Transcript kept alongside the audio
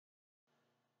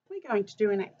We're going to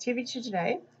do an activity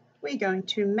today. We're going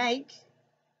to make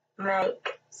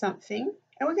something,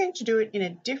 and we're going to do it in a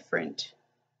different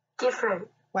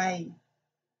way.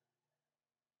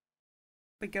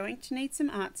 We're going to need some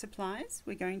art supplies.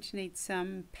 We're going to need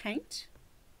some paint.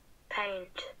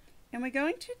 And we're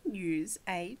going to use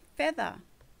a feather.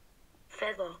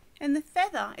 And the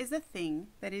feather is the thing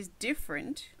that is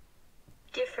different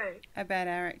about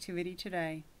our activity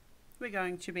today. We're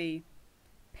going to be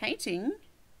painting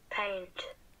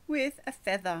with a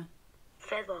feather.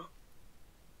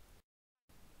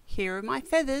 Here are my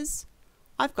feathers.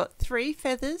 I've got 3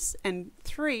 feathers and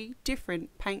 3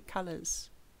 different paint colours.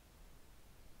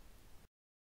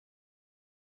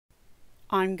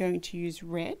 I'm going to use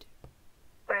red,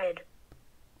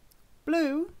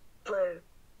 blue,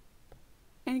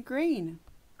 and green.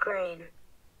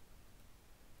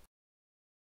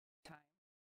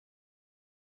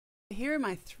 Here are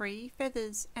my 3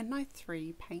 feathers and my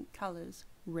 3 paint colours,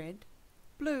 red,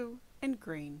 blue and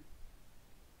green.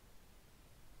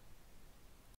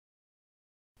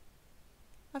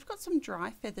 I've got some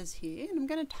dry feathers here and I'm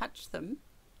going to touch them.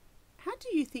 How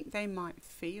do you think they might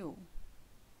feel?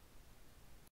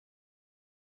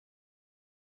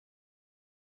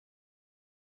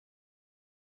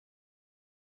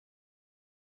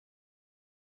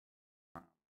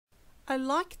 I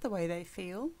like the way they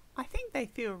feel. I think they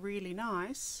feel really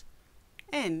nice,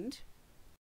 and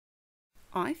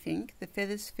I think the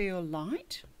feathers feel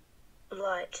light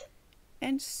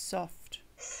and soft.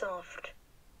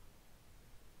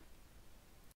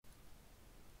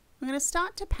 I'm going to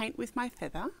start to paint with my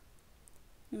feather.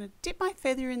 I'm going to dip my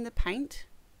feather in the paint,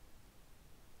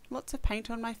 lots of paint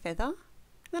on my feather,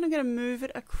 then I'm going to move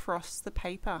it across the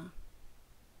paper,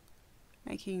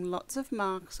 making lots of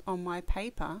marks on my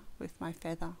paper with my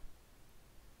feather.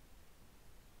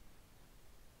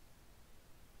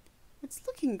 It's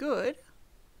looking good.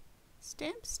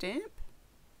 Stamp, stamp.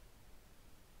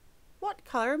 What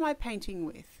colour am I painting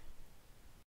with?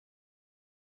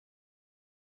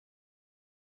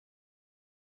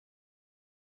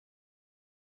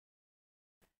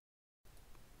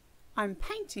 I'm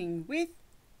painting with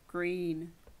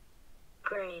green.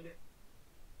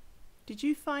 Did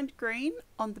you find green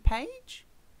on the page?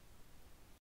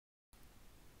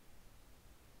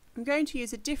 I'm going to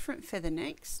use a different feather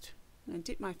next. I'm going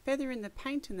to dip my feather in the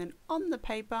paint and then on the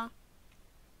paper,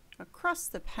 across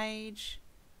the page,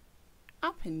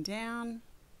 up and down,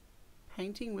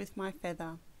 painting with my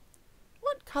feather.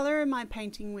 What colour am I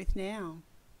painting with now?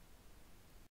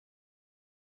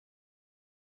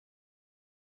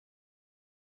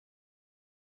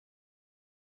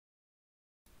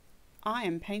 I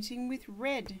am painting with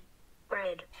red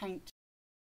paint.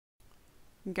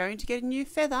 I'm going to get a new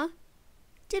feather,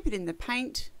 dip it in the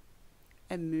paint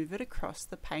and move it across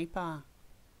the paper.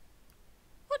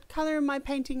 What colour am I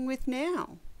painting with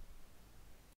now?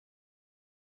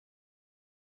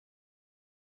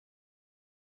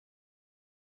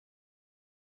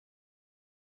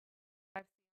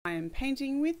 I am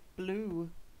painting with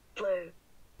blue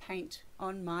paint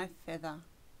on my feather.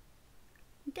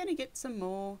 I'm going to get some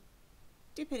more,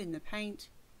 dip it in the paint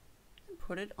and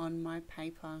put it on my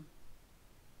paper.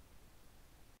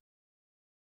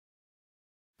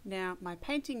 Now my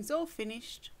painting's all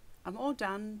finished. I'm all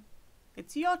done.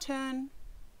 It's your turn.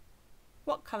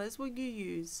 What colours will you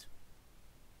use?